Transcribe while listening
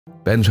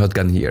Ben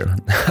Shotgun here.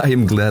 I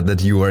am glad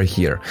that you are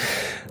here.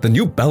 The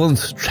new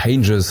balance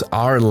changes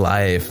are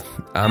live.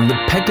 The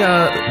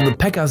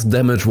P.e.k.k.a's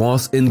damage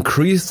was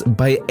increased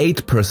by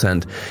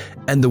 8%,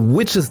 and the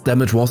Witch's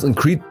damage was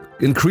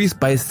increased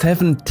by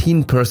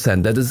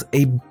 17%. That is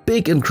a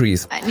big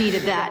increase. I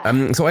needed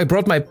that. So I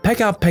brought my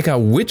P.e.k.k.a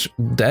Witch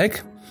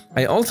deck.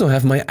 I also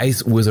have my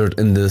Ice Wizard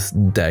in this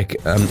deck.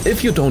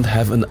 If you don't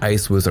have an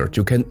Ice Wizard,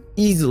 you can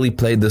easily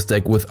play this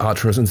deck with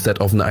archers instead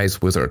of an Ice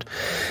Wizard.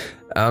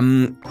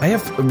 I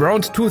have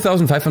around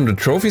 2,500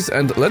 trophies,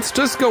 and let's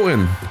just go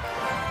in.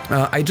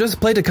 I just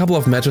played a couple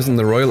of matches in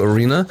the Royal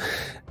Arena,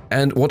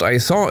 and what I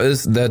saw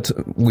is that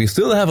we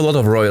still have a lot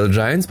of Royal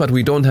Giants, but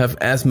we don't have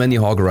as many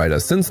Hog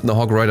Riders, since the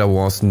Hog Rider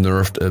was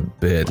nerfed a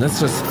bit. Let's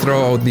just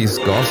throw out these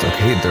Goths.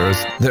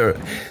 Okay,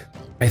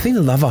 I think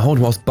the Lava Hound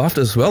was buffed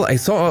as well. I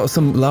saw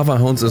some Lava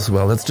Hounds as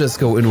well. Let's just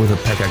go in with a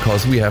P.e.k.k.a,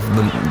 because we have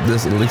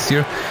this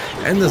Elixir,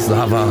 and this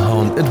Lava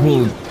Hound. It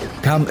will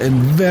come in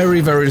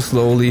very, very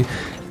slowly.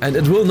 And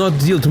it will not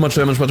deal too much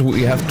damage, but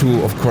we have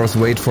to, of course,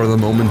 wait for the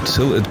moment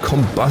till it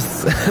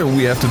combusts.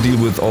 We have to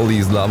deal with all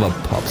these lava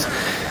pops.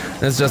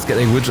 Let's just get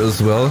a Witch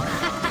as well.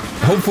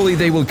 Hopefully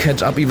they will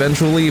catch up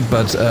eventually,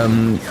 but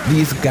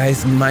these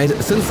guys might,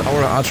 since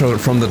our Archer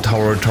from the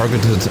tower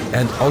targeted,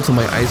 and also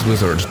my Ice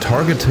Wizard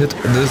targeted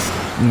this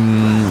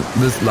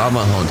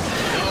Lava Hound.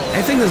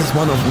 I think this is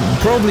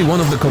probably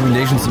one of the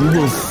combinations you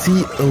will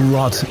see a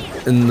lot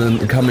in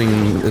the coming.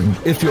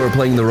 If you are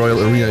playing the Royal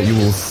Arena, you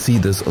will see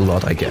this a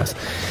lot, I guess.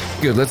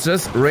 Good, let's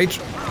just rage.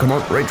 Come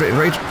on, rage.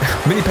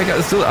 Mini P.e.k.k.a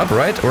is still up,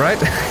 right?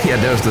 Alright? Yeah,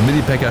 there's the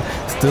Mini P.e.k.k.a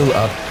still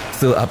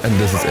up, and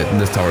this is it. And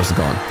this tower is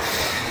gone.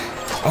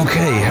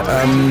 Okay,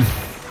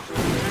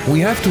 we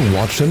have to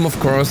watch him, of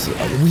course.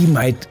 We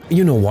might,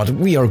 you know what,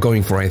 we are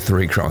going for a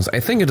 3 crowns.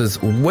 I think it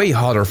is way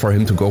harder for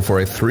him to go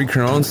for a 3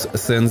 crowns,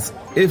 since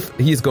if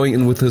he's going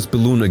in with his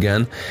balloon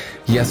again,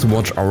 he has to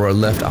watch our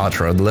left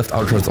archer. The left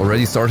archer is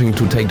already starting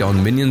to take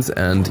down minions,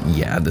 and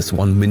yeah, this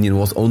one minion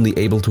was only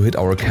able to hit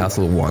our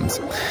castle once.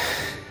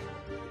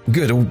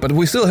 Good, but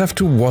we still have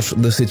to watch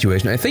the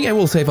situation. I think I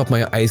will save up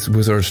my Ice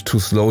Wizard to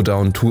slow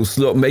down,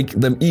 make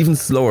them even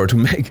slower, to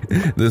make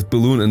this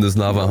balloon and this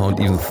Lava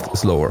Hound even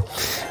slower.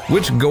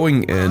 Which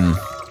going in...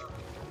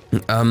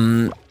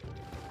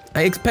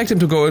 I expect him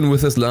to go in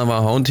with his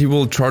Lava Hound. He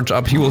will charge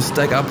up, he will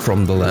stack up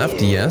from the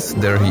left. Yes,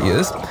 there he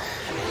is.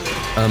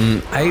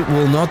 I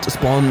will not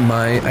spawn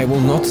my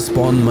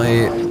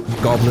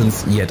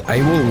goblins yet.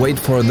 I will wait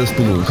for this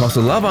balloon, because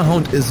the Lava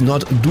Hound is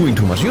not doing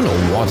too much. You know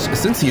what?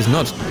 Since he's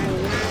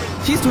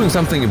doing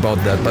something about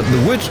that, but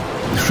the Witch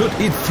should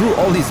eat through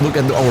all these. Look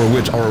at our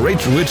Witch, our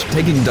Rage Witch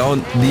taking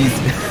down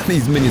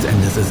these minions,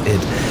 and this is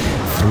it.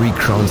 3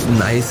 crowns,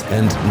 nice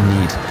and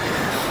neat.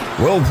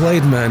 Well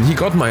played, man. He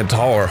got my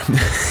tower.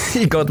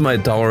 He got my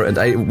tower, and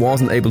I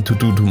wasn't able to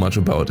do too much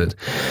about it.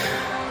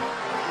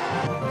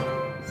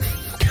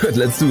 Good,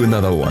 let's do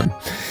another one.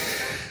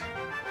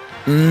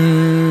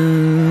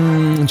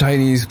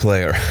 Chinese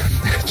player.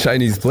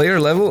 Chinese player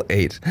level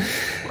 8.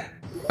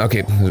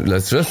 Okay,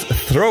 let's just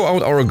throw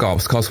out our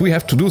gobs, because we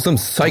have to do some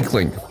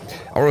cycling.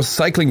 Our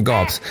cycling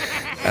gobs.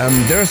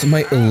 There's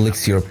my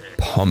Elixir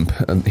pump.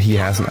 He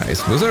has an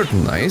Ice Wizard,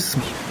 nice.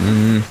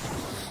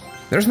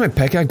 There's my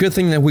P.e.k.k.a. Good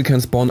thing that we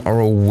can spawn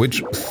our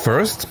Witch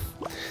first.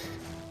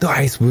 The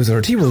Ice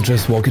Wizard, he will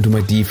just walk into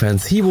my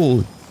defense. He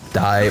will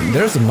die.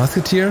 There's a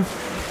Musketeer.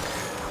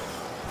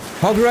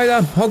 Hog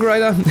Rider.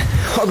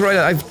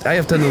 I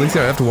have 10 Elixir,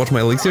 I have to watch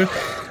my Elixir.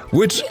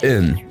 Witch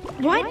in.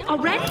 What?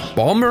 Already?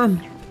 Bomber?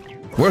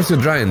 Where's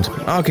your giant?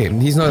 Okay,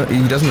 he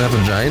doesn't have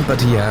a giant, but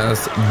he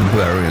has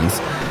barbarians.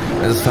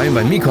 That is fine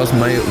by me, because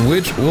my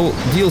Witch will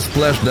deal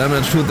splash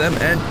damage to them,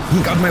 and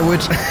he got my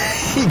Witch.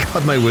 He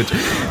got my Witch.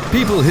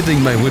 People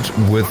hitting my Witch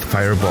with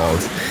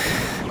fireballs.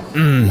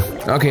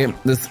 Okay,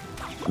 this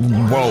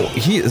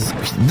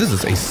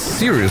is a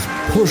serious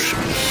push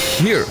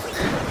here.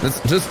 Let's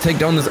just take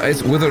down this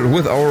Ice Wizard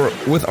with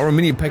our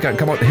mini P.e.k.k.a.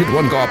 Come on, hit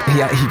one gob.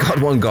 Yeah, he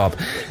got one gob.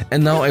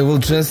 And now I will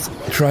just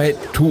try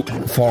to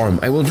farm.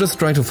 I will just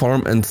try to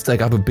farm and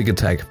stack up a big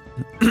attack.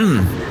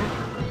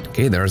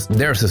 Okay, there's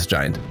his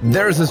giant.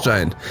 There's his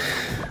giant.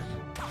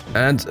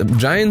 And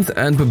giants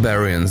and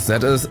barbarians.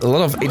 That is a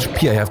lot of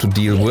HP I have to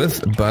deal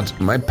with. But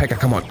my P.e.k.k.a,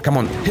 come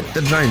on, hit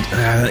the giant.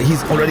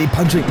 He's already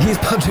punching. He's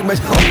punching my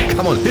tower.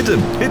 Come on, hit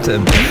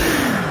him.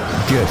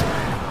 Good.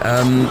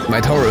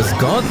 My tower is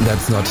gone.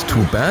 That's not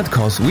too bad,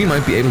 because we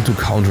might be able to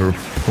counter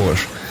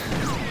push.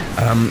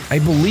 I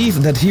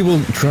believe that he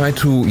will try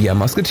to,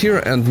 Musketeer,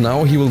 and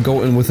now he will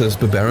go in with his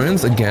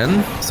barbarians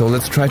again. So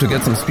let's try to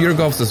get some spear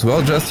gobs as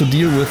well, just to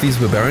deal with these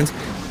barbarians.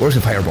 Where's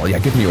the fireball? Yeah,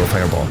 give me your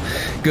fireball.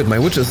 Good, my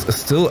Witch is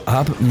still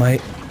up. My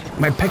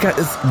P.e.k.k.a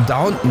is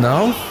down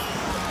now.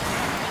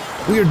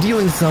 We are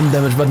dealing some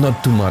damage, but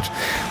not too much.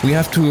 We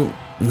have to...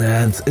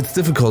 It's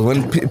difficult.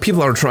 When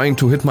people are trying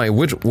to hit my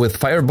Witch with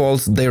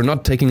fireballs, they are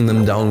not taking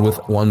them down with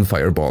one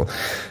fireball.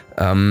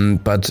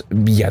 But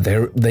yeah,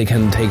 they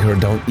can take her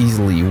down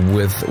easily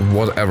with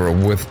whatever,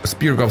 with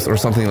spear gobs or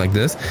something like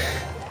this.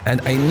 And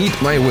I need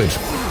my Witch.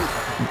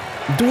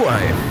 Do I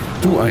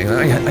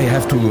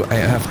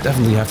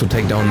definitely have to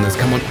take down this.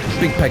 Come on,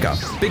 Big P.e.k.k.a.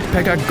 Big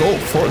P.e.k.k.a, go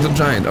for the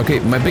giant. Okay,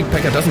 my Big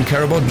P.e.k.k.a doesn't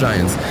care about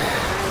giants.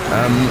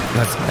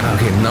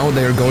 Okay, now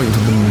they're going to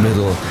the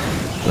middle.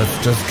 Let's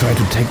just try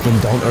to take them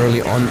down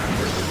early on.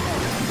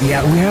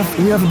 Yeah, we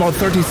have about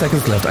 30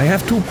 seconds left. I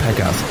have 2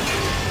 P.e.k.k.as.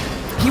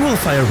 He will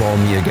fireball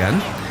me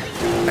again.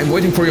 I'm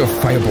waiting for your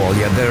fireball.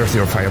 Yeah, there's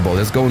your fireball.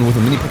 Let's go in with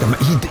a mini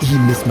P.e.k.k.a. He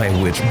missed my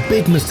witch.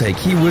 Big mistake.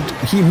 He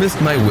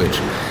missed my witch.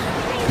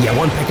 Yeah,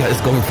 1 P.e.k.k.a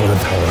is going for the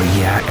tower.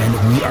 Yeah, and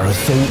we are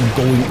so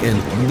going in.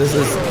 This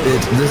is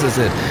it. This is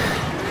it.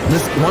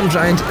 This 1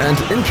 giant, and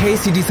in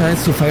case he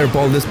decides to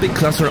fireball this big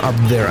cluster up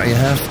there, I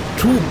have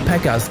 2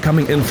 P.e.k.k.as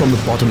coming in from the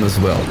bottom as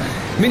well.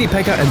 Mini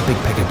P.e.k.k.a and Big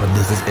P.e.k.k.a, but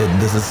this is it.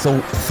 This is so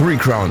 3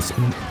 crowns.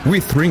 We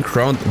 3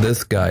 crowned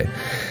this guy.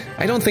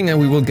 I don't think that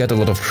we will get a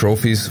lot of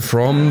trophies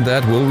from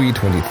that, will we?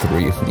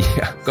 23.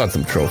 Yeah, got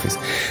some trophies.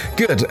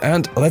 Good,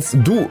 and let's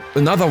do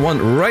another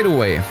one right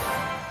away.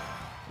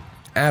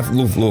 F,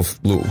 loof,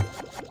 blue.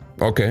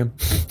 Okay.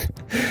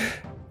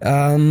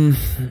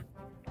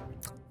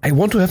 I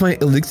want to have my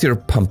elixir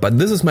pump, but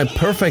this is my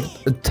perfect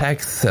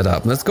attack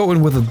setup. Let's go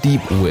in with a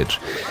deep witch.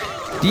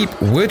 Deep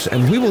witch,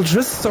 and we will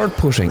just start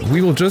pushing.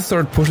 We will just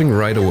start pushing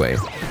right away.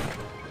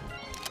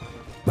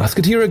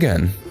 Musketeer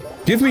again.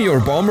 Give me your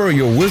bomber,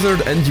 your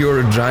wizard, and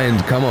your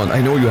giant. Come on,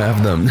 I know you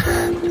have them.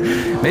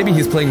 Maybe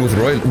he's playing with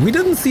Royal. We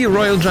didn't see a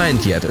Royal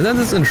Giant yet. That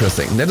is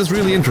interesting. That is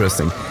really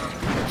interesting.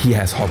 He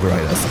has Hog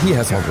Riders. He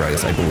has Hog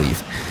Riders, I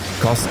believe.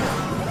 Because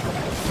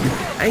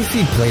I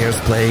see players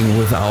playing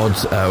without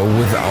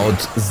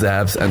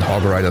Zaps and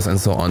Hog Riders and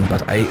so on,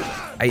 but I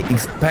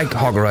expect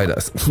Hog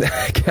Riders.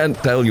 I can't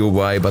tell you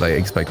why, but I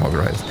expect Hog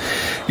Riders.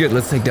 Good,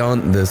 let's take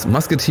down this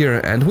Musketeer,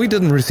 and we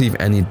didn't receive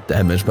any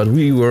damage, but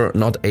we were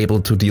not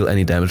able to deal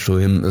any damage to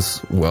him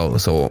as well,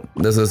 so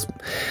this is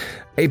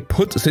a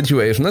put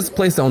situation. Let's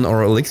place down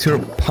our elixir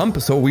pump,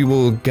 so we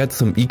will get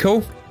some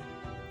eco.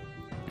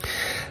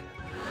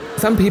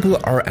 Some people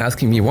are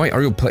asking me, why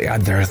are you playing? Ah,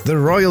 there's the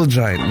Royal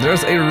Giant.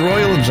 There's a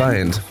Royal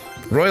Giant.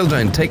 Royal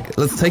Giant,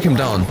 let's take him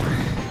down.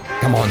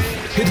 Come on,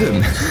 hit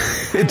him.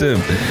 Hit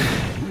him.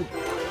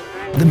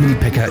 The mini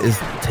P.e.k.k.a is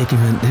taking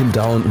him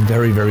down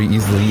very, very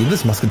easily.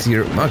 This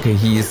Musketeer, okay,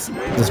 he's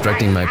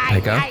distracting my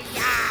P.e.k.k.a.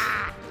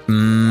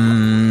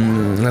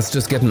 Let's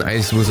just get an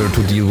Ice Wizard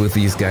to deal with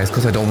these guys,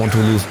 because I don't want to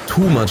lose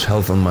too much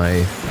health on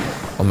my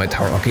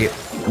tower. Okay,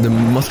 the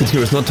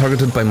Musketeer is not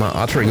targeted by my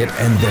archer yet,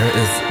 and there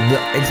is the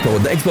Expo.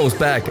 The Expo is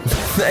back.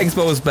 The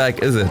Expo is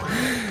back, is it?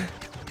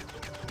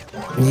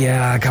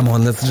 Yeah, come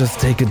on, let's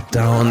just take it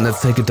down. Let's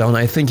take it down.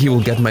 I think he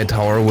will get my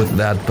tower with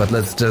that, but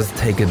let's just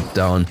take it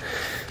down.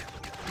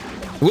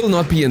 Will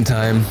not be in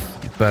time,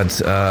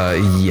 but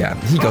yeah,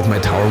 he got my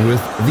tower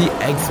with the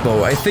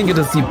Expo. I think it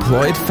is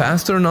deployed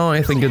faster now.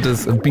 I think it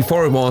is,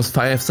 before it was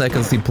 5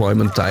 seconds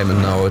deployment time, and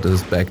now it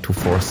is back to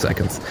 4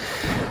 seconds.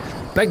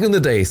 Back in the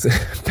days,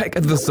 back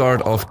at the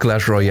start of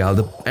Clash Royale,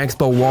 the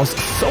Expo was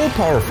so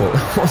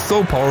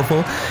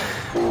powerful,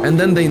 and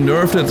then they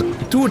nerfed it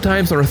 2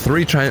 times or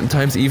 3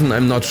 times even,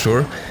 I'm not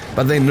sure,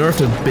 but they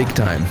nerfed it big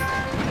time.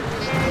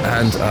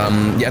 And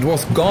yeah, it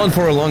was gone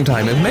for a long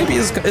time, and maybe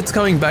it's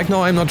coming back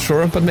now, I'm not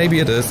sure, but maybe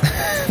it is.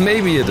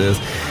 Maybe it is.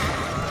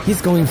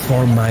 He's going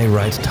for my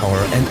right tower,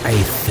 and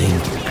I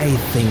think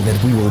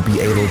that we will be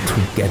able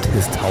to get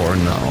his tower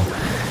now.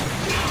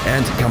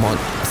 And come on,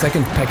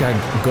 second P.e.k.k.a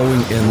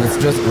going in. Let's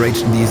just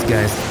rage these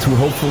guys to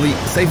hopefully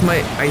save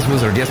my Ice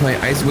Wizard. Yes, my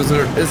Ice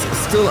Wizard is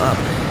still up.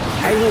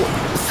 I will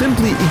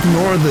simply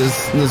ignore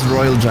this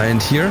Royal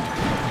Giant here.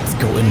 Let's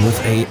go in with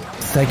a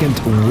second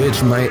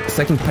Witch. My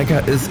second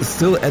P.e.k.k.a is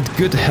still at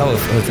good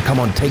health. Come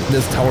on, take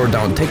this tower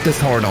down. Take this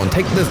tower down.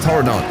 Take this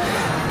tower down.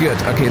 Good.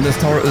 Okay, this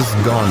tower is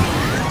gone.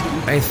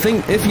 I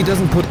think if he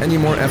doesn't put any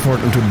more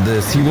effort into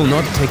this, he will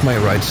not take my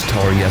right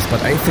tower, yes,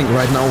 but I think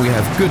right now we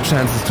have good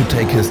chances to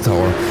take his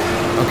tower.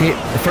 Okay,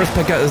 the first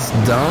P.e.k.k.a is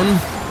down.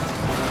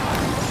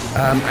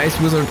 Ice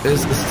Wizard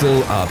is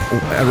still up.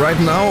 Right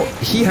now,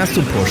 he has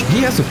to push.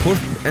 He has to push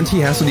and he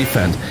has to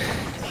defend.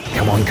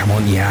 Come on,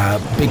 yeah,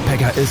 Big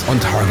P.e.k.k.a is on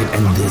target,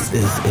 and this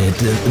is it.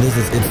 This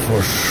is it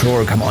for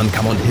sure. Come on,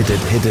 hit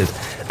it.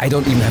 I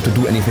don't even have to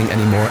do anything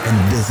anymore,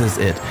 and this is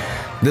it.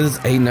 This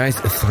is a nice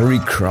 3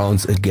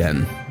 crowns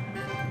again.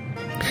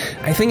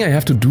 I think I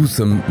have to do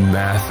some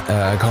math,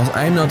 because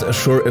I'm not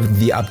sure if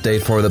the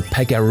update for the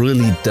P.e.k.k.a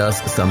really does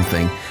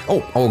something.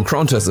 Oh, our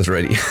crown chest is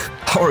ready.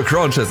 Our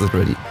crown chest is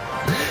ready.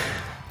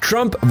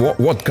 Trump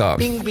vodka.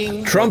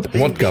 Trump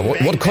vodka.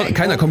 What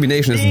kind of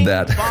combination is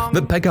that?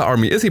 The P.e.k.k.a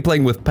army. Is he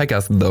playing with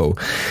P.e.k.k.as though?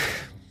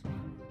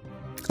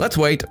 Let's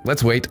wait.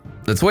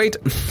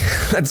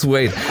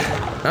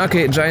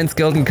 Okay, giant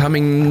skeleton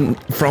coming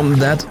from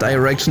that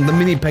direction. The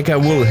mini P.e.k.k.a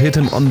will hit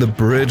him on the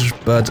bridge,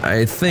 but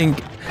I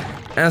think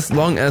as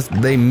long as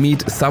they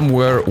meet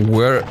somewhere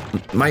where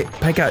my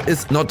P.e.k.k.a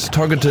is not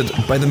targeted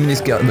by the mini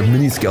skeleton.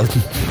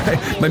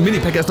 My mini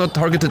P.e.k.k.a is not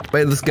targeted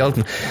by the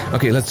skeleton.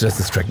 Okay, let's just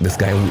distract this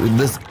guy.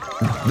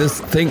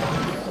 This thing,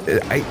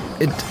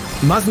 it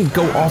mustn't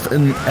go off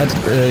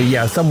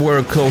yeah,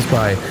 somewhere close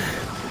by.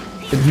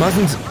 it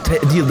mustn't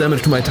deal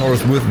damage to my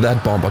towers with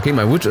that bomb. Okay,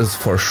 my witch is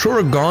for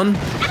sure gone.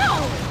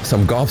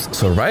 Some gobs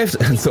survived,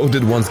 and so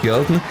did one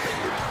skeleton.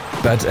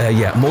 But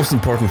yeah, most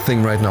important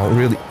thing right now,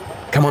 really.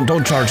 Come on,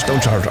 don't charge,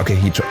 don't charge. Okay,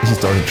 he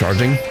started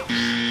charging.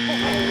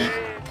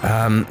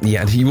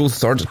 Yeah, and he will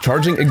start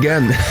charging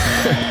again.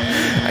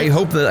 I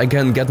hope that I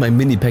can get my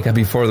mini P.e.k.k.a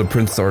before the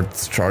prince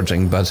starts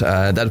charging, but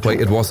that way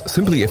it was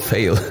simply a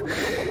fail.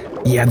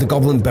 Yeah, the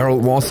goblin barrel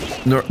was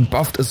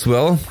buffed as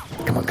well.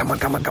 Come on, come on,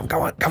 come on, come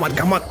on, come on,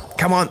 come on,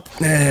 come on.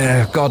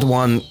 Got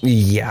one.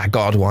 Yeah,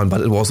 got one,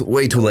 but it was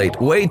way too late,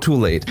 way too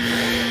late.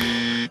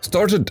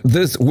 Started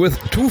this with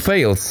 2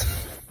 fails.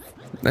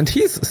 And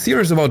he's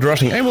serious about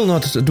rushing. I will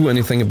not do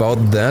anything about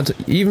that,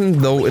 even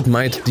though it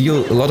might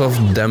deal a lot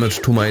of damage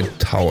to my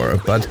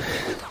tower. But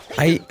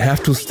I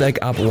have to stack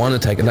up 1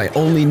 attack, and I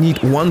only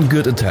need 1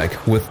 good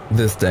attack with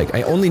this deck.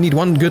 I only need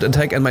 1 good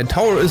attack, and my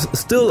tower is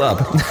still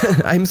up.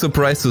 I'm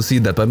surprised to see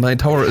that, but my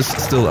tower is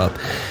still up.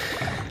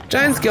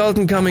 Giant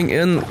skeleton coming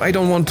in. I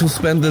don't want to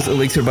spend this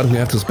elixir, but we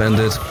have to spend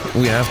it.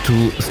 We have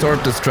to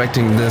start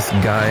distracting this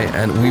guy,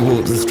 and we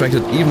will distract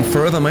it even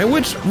further. My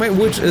witch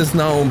is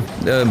now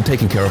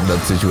taking care of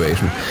that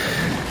situation.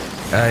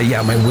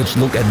 Yeah, my witch,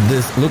 look at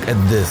this, look at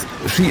this.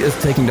 She is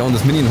taking down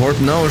this minion horde.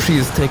 Now she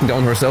is taking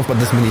down herself, but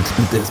this mini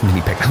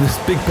P.e.k.k.a, this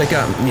big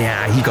P.e.k.k.a,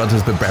 yeah, he got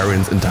his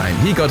barbarians in time.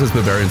 He got his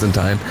barbarians in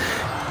time.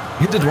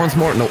 Hit it once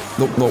more. No,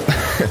 no, no.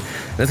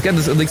 Let's get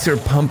this elixir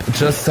pump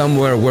just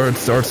somewhere where it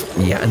starts.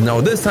 Yeah, and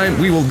now this time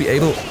we will be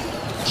able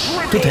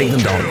to take them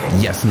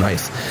down. Yes,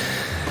 nice.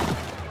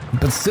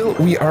 But still,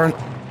 we are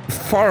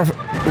far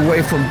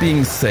away from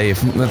being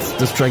safe. Let's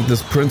distract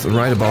this prince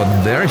right about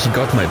there. He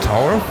got my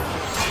tower.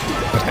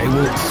 But I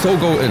will so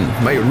go in.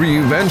 My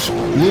revenge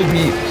will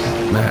be...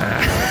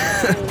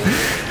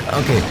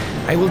 Okay,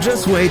 I will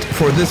just wait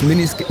for this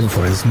mini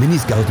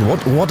skeleton.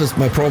 What is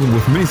my problem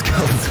with mini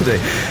skeletons today?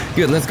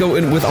 Good, let's go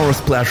in with our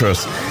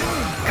splashers.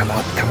 Come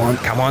on, come on,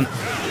 come on.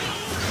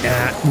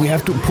 We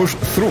have to push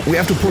through. We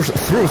have to push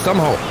through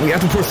somehow. We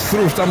have to push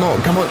through somehow.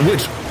 Come on,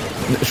 witch.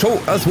 Show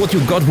us what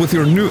you got with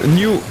your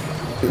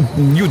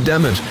new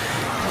damage.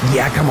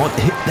 Yeah, come on.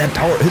 Hit that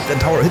tower, hit that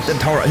tower, hit that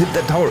tower, hit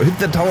that tower, hit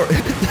that tower,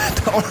 hit that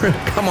tower.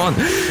 Come on.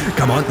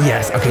 Come on.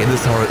 Yes. Okay,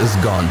 this tower is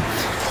gone.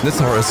 This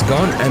tower is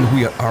gone, and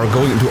we are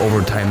going into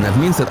overtime. That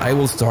means that I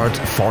will start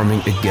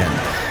farming again.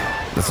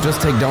 Let's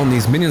just take down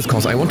these minions,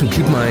 cause I want to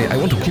keep my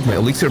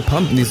elixir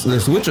pump.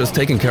 This witch is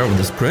taking care of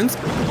this prince,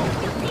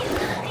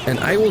 and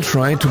I will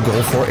try to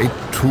go for a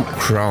 2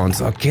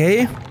 crowns.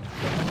 Okay.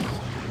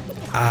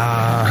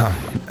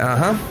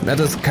 That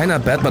is kind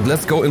of bad, but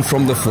let's go in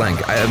from the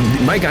flank.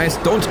 My guys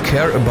don't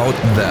care about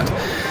that.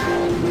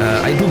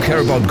 I do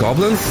care about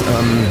goblins,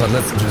 but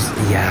let's just...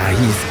 Yeah,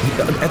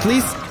 at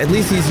least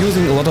he's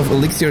using a lot of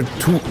elixir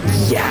to...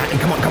 Yeah,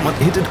 come on, come on,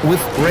 hit it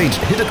with rage.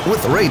 Hit it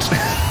with rage.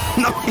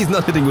 No, he's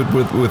not hitting it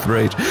with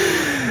rage.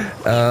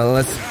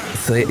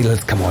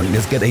 Come on,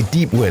 let's get a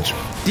deep witch.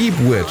 Deep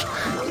witch.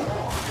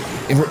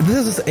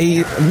 This is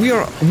a... We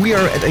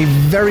are at a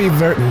very...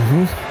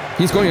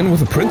 He's going in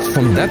with a prince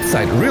from that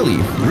side. Really,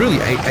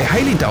 I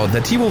highly doubt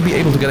that he will be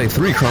able to get a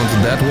 3 crowns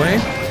that way.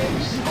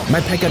 My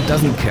P.e.k.k.a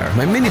doesn't care.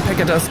 My mini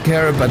P.e.k.k.a does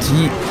care, but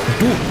he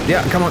do...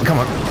 Yeah, come on, come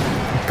on.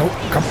 Go,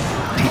 come.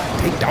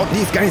 Take down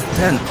these guys.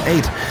 10,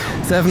 8,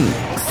 7,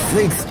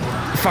 6,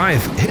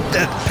 5. Hit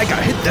that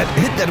P.e.k.k.a.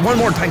 Hit that one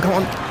more time. Come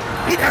on.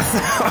 Yes.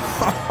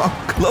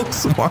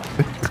 Close one.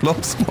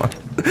 Close one.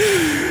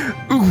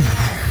 Ooh.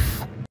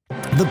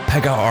 The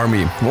P.e.k.k.a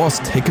army was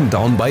taken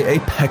down by a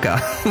P.e.k.k.a.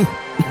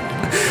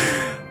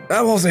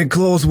 That was a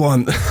close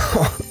one.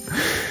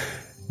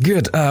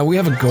 Good, we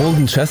have a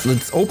golden chest.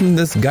 Let's open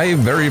this guy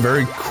very,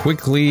 very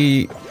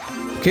quickly.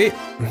 Okay,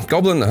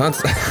 goblin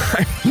huts.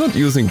 I'm not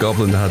using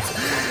goblin huts.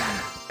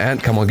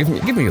 And come on, give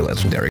me a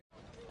legendary.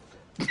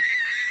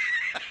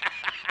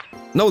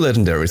 No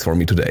legendaries for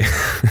me today.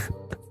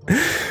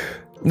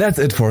 That's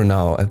it for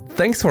now.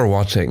 Thanks for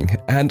watching.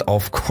 And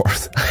of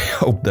course, I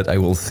hope that I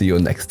will see you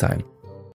next time.